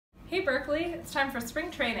Hey Berkeley, it's time for spring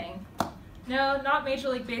training. No, not Major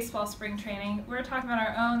League Baseball spring training. We're talking about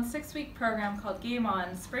our own 6-week program called Game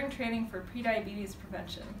On, Spring Training for Prediabetes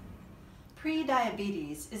Prevention.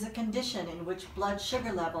 Prediabetes is a condition in which blood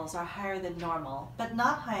sugar levels are higher than normal, but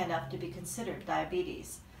not high enough to be considered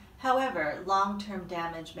diabetes. However, long-term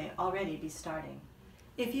damage may already be starting.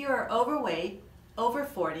 If you are overweight, over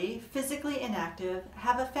 40, physically inactive,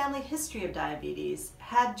 have a family history of diabetes,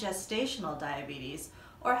 had gestational diabetes,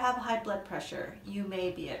 or have high blood pressure, you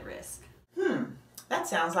may be at risk. That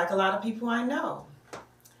sounds like a lot of people I know.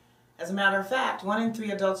 As a matter of fact, 1 in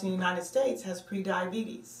 3 adults in the United States has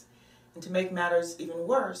prediabetes. And to make matters even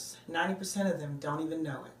worse, 90% of them don't even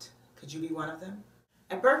know it. Could you be one of them?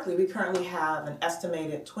 At Berkeley, we currently have an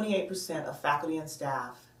estimated 28% of faculty and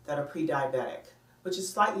staff that are pre-diabetic, which is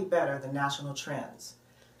slightly better than national trends.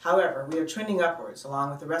 However, we are trending upwards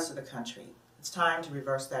along with the rest of the country. It's time to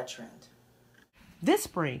reverse that trend. This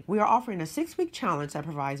spring, we are offering a 6-week challenge that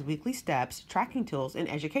provides weekly steps, tracking tools, and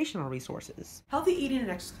educational resources. Healthy eating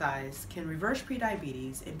and exercise can reverse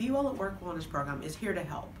prediabetes, and Be Well at Work Wellness Program is here to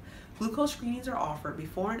help. Glucose screenings are offered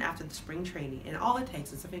before and after the spring training, and all it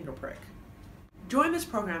takes is a finger prick. Join this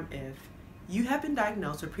program if you have been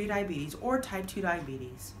diagnosed with prediabetes or type 2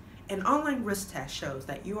 diabetes. An online risk test shows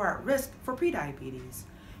that you are at risk for prediabetes.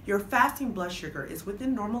 Your fasting blood sugar is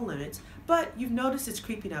within normal limits, but you've noticed it's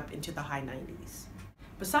creeping up into the high 90s.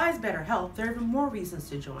 Besides better health, there are even more reasons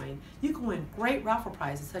to join. You can win great raffle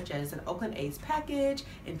prizes such as an Oakland A's package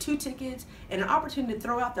and 2 tickets and an opportunity to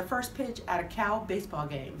throw out the first pitch at a Cal baseball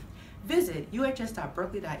game. Visit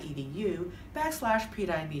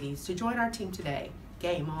uhs.berkeley.edu/prediabetes to join our team today.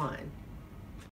 Game on!